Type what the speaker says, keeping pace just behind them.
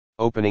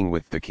Opening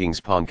with the king's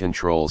pawn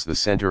controls the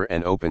center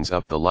and opens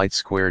up the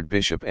light-squared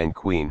bishop and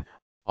queen,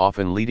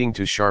 often leading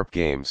to sharp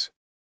games.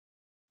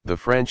 The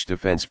French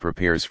defense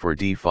prepares for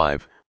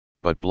d5,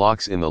 but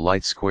blocks in the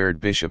light-squared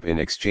bishop in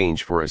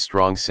exchange for a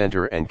strong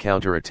center and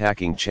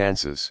counter-attacking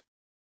chances.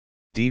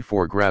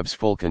 d4 grabs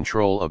full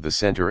control of the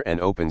center and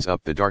opens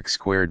up the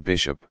dark-squared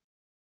bishop.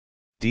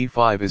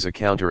 d5 is a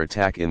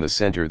counter-attack in the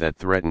center that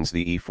threatens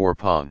the e4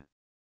 pawn.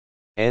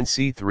 And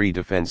c3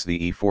 defends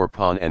the e4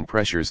 pawn and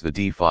pressures the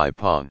d5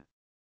 pawn.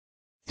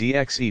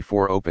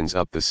 dxe4 opens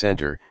up the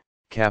center,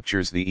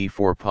 captures the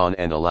e4 pawn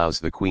and allows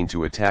the queen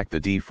to attack the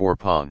d4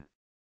 pawn.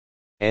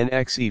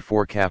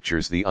 nxe4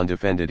 captures the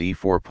undefended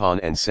e4 pawn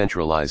and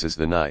centralizes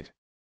the knight.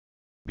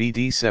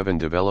 bd7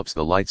 develops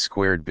the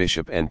light-squared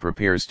bishop and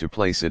prepares to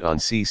place it on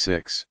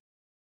c6.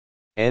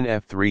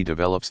 nf3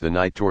 develops the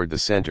knight toward the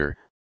center,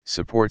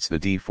 supports the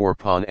d4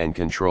 pawn and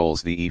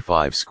controls the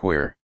e5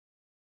 square.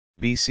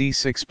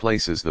 bc6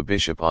 places the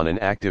bishop on an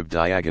active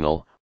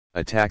diagonal,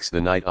 attacks the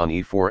knight on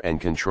e4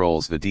 and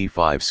controls the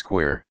d5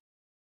 square.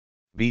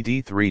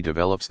 bd3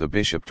 develops the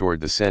bishop toward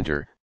the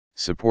center,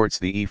 supports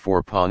the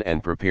e4 pawn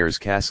and prepares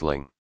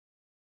castling.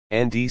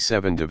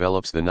 d7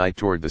 develops the knight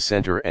toward the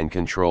center and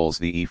controls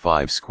the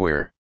e5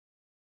 square.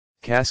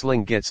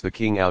 Castling gets the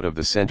king out of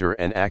the center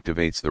and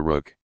activates the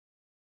rook.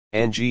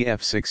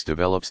 gf6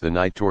 develops the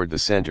knight toward the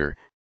center,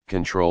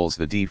 controls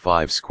the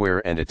d5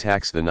 square and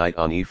attacks the knight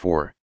on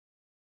e4.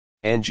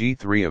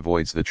 g3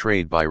 avoids the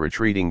trade by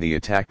retreating the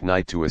attacked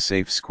knight to a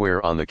safe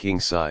square on the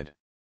king's side.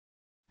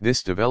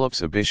 This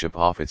develops a bishop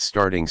off its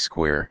starting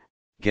square,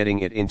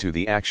 getting it into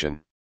the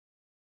action.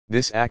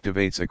 This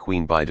activates a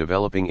queen by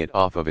developing it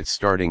off of its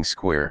starting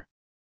square.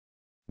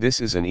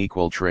 This is an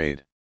equal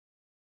trade.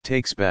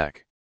 Takes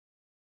back.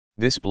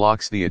 This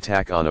blocks the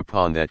attack on a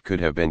pawn that could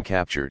have been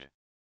captured.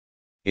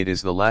 It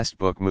is the last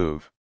book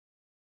move.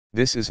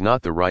 This is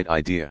not the right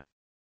idea.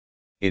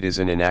 It is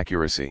an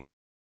inaccuracy.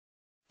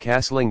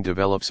 Castling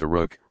develops a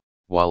rook,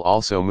 while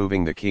also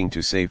moving the king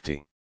to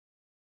safety.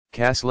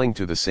 Castling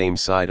to the same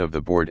side of the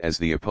board as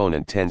the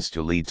opponent tends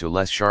to lead to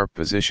less sharp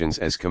positions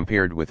as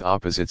compared with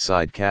opposite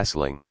side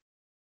castling.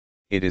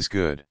 It is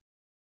good.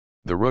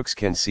 The rooks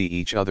can see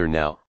each other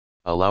now,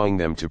 allowing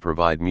them to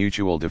provide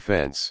mutual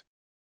defense.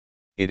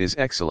 It is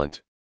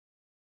excellent.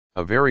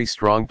 A very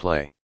strong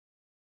play.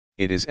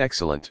 It is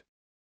excellent.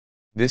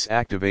 This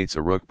activates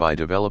a rook by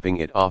developing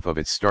it off of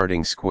its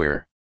starting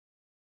square.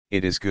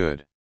 It is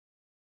good.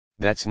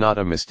 That's not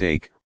a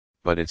mistake,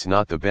 but it's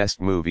not the best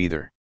move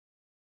either.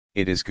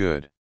 It is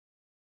good.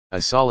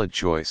 A solid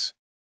choice.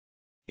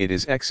 It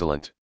is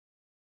excellent.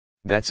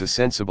 That's a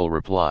sensible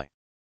reply.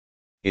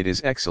 It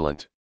is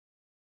excellent.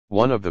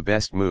 One of the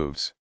best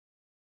moves.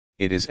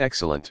 It is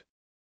excellent.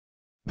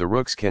 The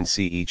rooks can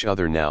see each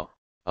other now,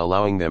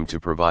 allowing them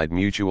to provide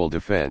mutual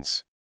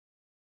defense.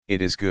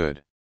 It is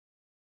good.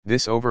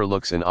 This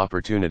overlooks an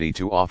opportunity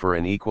to offer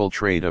an equal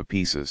trade of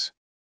pieces.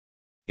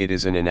 It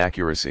is an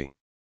inaccuracy.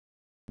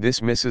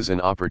 This misses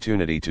an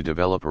opportunity to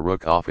develop a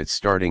rook off its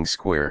starting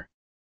square.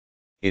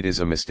 It is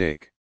a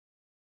mistake.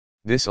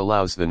 This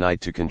allows the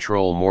knight to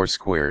control more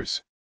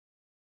squares.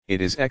 It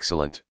is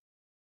excellent.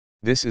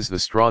 This is the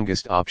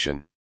strongest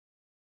option.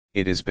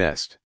 It is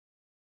best.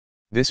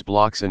 This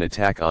blocks an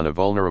attack on a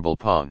vulnerable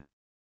pawn.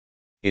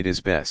 It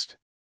is best.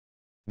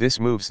 This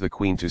moves the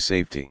queen to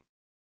safety.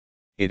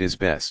 It is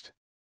best.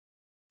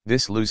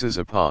 This loses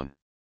a pawn.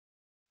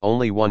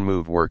 Only one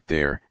move worked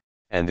there,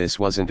 and this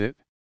wasn't it?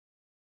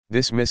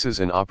 This misses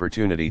an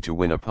opportunity to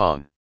win a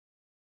pawn.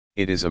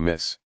 It is a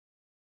miss.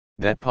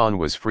 That pawn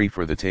was free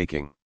for the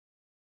taking.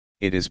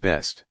 It is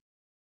best.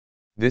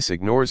 This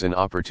ignores an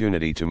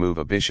opportunity to move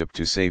a bishop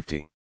to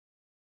safety.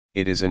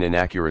 It is an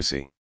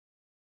inaccuracy.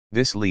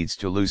 This leads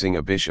to losing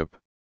a bishop.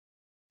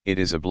 It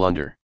is a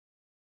blunder.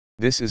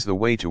 This is the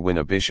way to win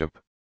a bishop.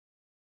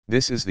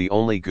 This is the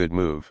only good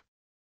move.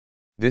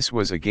 This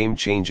was a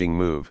game-changing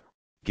move,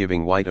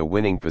 giving white a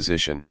winning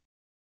position.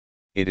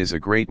 It is a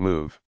great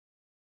move.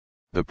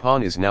 The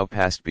pawn is now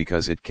passed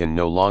because it can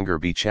no longer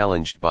be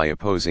challenged by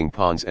opposing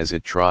pawns as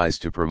it tries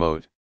to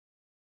promote.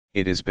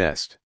 It is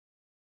best.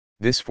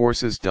 This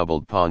forces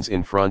doubled pawns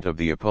in front of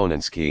the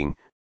opponent's king,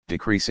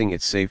 decreasing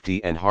its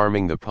safety and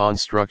harming the pawn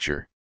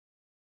structure.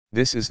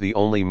 This is the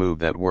only move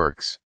that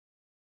works.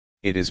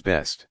 It is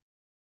best.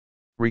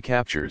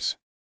 Recaptures.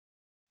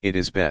 It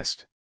is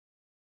best.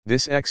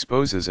 This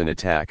exposes an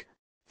attack,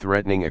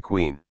 threatening a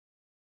queen.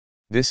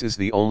 This is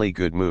the only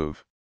good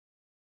move.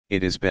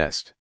 It is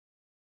best.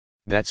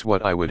 That's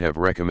what I would have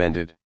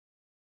recommended.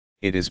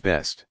 It is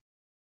best.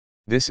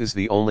 This is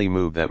the only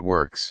move that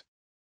works.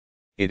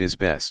 It is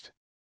best.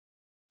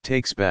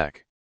 Takes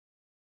back.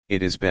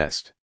 It is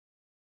best.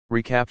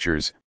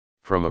 Recaptures,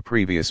 from a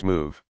previous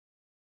move.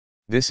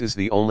 This is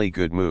the only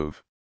good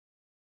move.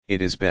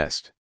 It is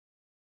best.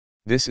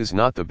 This is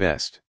not the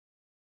best.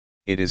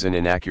 It is an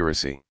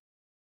inaccuracy.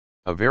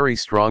 A very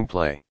strong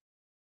play.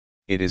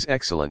 It is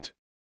excellent.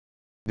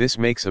 This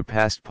makes a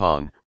passed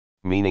pawn,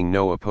 meaning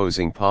no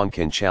opposing pawn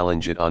can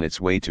challenge it on its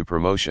way to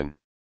promotion.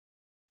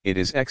 It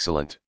is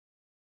excellent.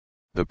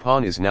 The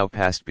pawn is now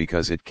passed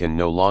because it can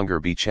no longer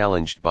be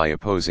challenged by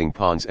opposing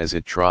pawns as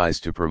it tries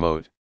to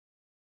promote.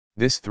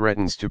 This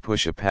threatens to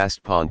push a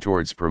passed pawn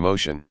towards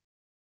promotion.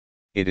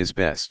 It is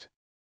best.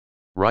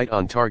 Right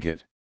on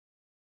target.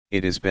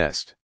 It is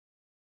best.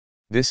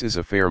 This is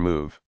a fair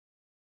move.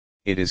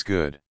 It is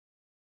good.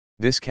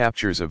 This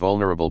captures a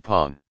vulnerable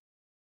pawn.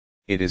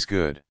 It is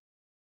good.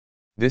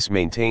 This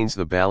maintains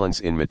the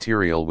balance in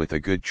material with a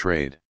good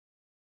trade.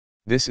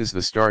 This is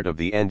the start of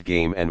the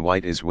endgame and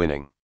white is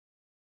winning.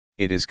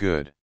 It is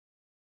good.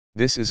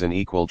 This is an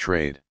equal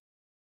trade.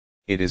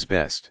 It is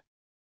best.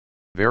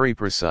 Very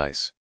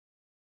precise.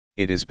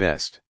 It is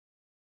best.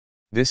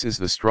 This is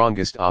the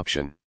strongest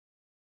option.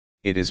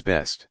 It is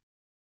best.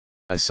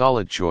 A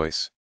solid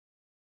choice.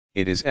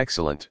 It is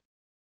excellent.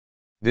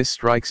 This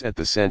strikes at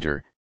the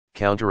center,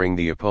 countering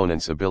the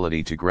opponent's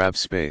ability to grab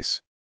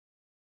space.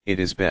 It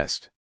is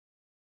best.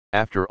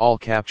 After all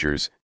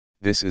captures,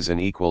 this is an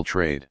equal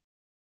trade.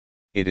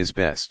 It is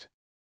best.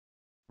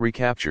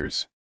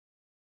 Recaptures.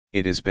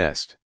 It is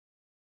best.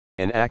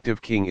 An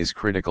active king is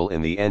critical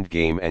in the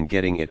endgame and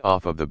getting it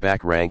off of the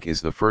back rank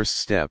is the first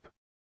step.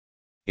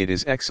 It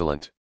is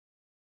excellent.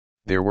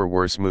 There were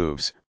worse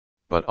moves,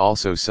 but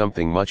also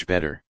something much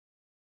better.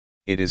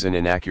 It is an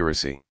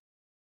inaccuracy.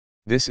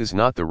 This is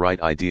not the right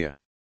idea.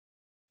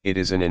 It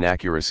is an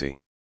inaccuracy.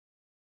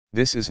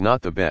 This is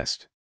not the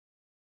best.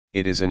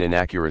 It is an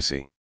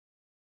inaccuracy.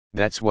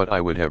 That's what I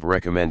would have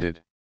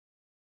recommended.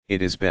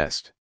 It is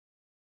best.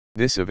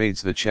 This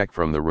evades the check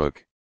from the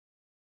rook.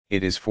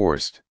 It is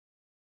forced.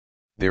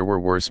 There were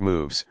worse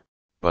moves,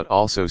 but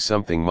also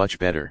something much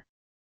better.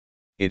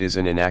 It is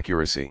an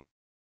inaccuracy.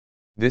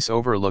 This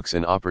overlooks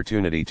an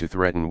opportunity to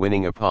threaten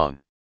winning a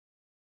pawn.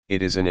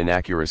 It is an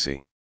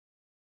inaccuracy.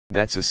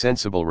 That's a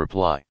sensible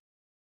reply.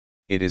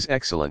 It is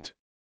excellent.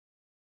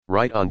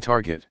 Right on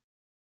target.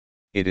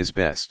 It is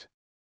best.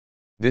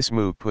 This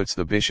move puts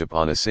the bishop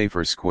on a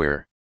safer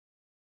square.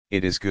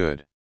 It is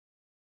good.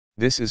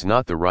 This is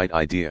not the right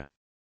idea.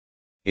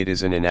 It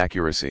is an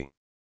inaccuracy.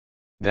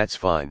 That's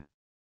fine.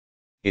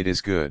 It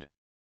is good.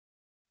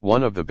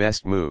 One of the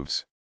best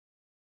moves.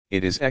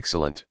 It is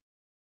excellent.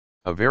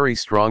 A very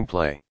strong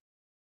play.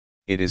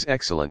 It is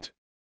excellent.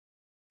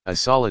 A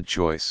solid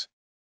choice.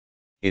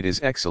 It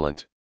is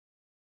excellent.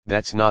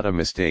 That's not a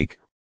mistake,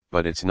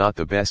 but it's not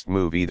the best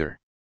move either.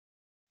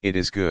 It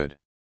is good.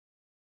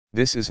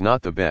 This is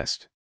not the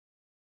best.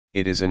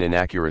 It is an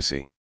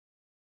inaccuracy.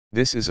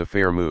 This is a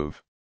fair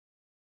move.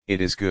 It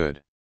is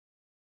good.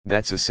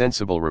 That's a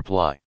sensible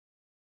reply.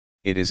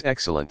 It is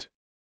excellent.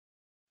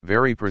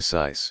 Very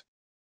precise.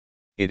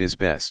 It is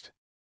best.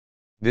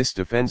 This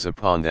defends a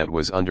pawn that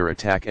was under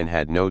attack and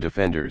had no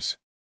defenders.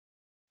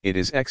 It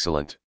is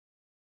excellent.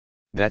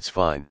 That's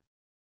fine.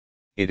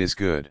 It is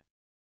good.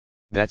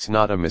 That's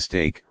not a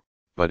mistake,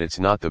 but it's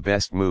not the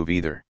best move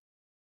either.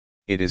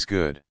 It is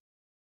good.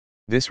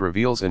 This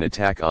reveals an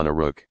attack on a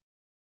rook.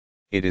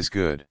 It is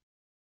good.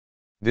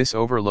 This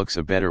overlooks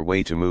a better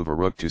way to move a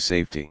rook to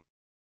safety.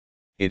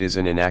 It is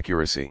an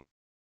inaccuracy.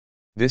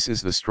 This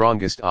is the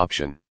strongest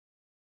option.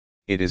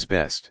 It is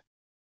best.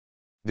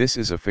 This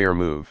is a fair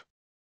move.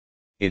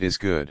 It is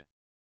good.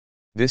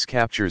 This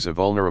captures a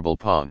vulnerable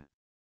pawn.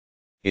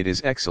 It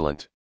is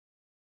excellent.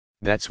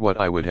 That's what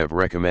I would have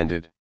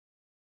recommended.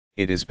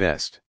 It is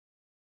best.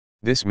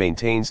 This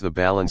maintains the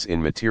balance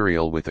in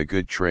material with a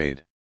good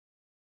trade.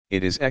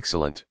 It is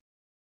excellent.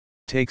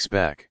 Takes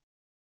back.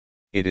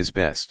 It is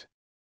best.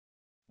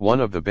 One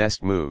of the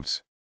best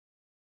moves.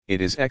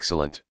 It is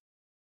excellent.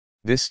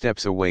 This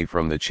steps away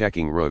from the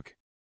checking rook.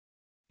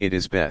 It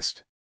is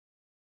best.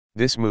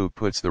 This move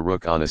puts the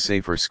rook on a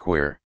safer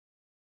square.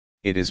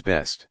 It is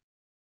best.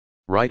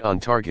 Right on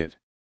target.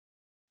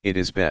 It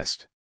is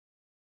best.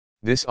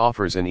 This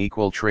offers an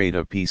equal trade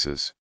of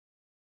pieces.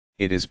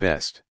 It is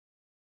best.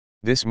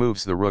 This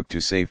moves the rook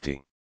to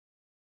safety.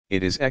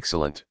 It is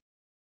excellent.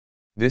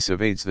 This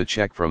evades the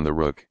check from the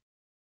rook.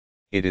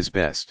 It is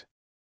best.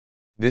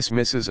 This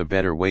misses a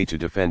better way to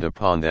defend a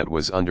pawn that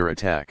was under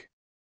attack.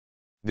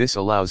 This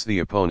allows the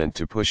opponent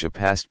to push a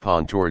passed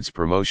pawn towards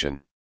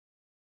promotion.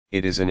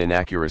 It is an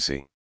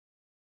inaccuracy.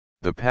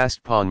 The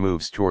passed pawn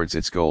moves towards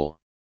its goal.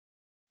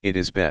 It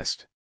is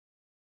best.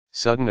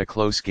 Sudden a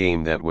close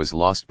game that was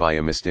lost by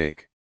a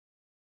mistake.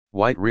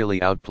 White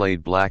really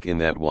outplayed black in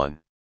that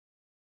one.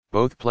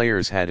 Both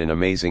players had an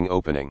amazing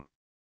opening.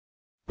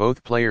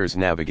 Both players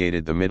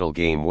navigated the middle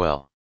game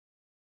well.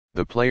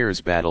 The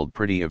players battled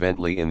pretty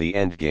evenly in the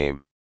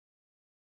endgame.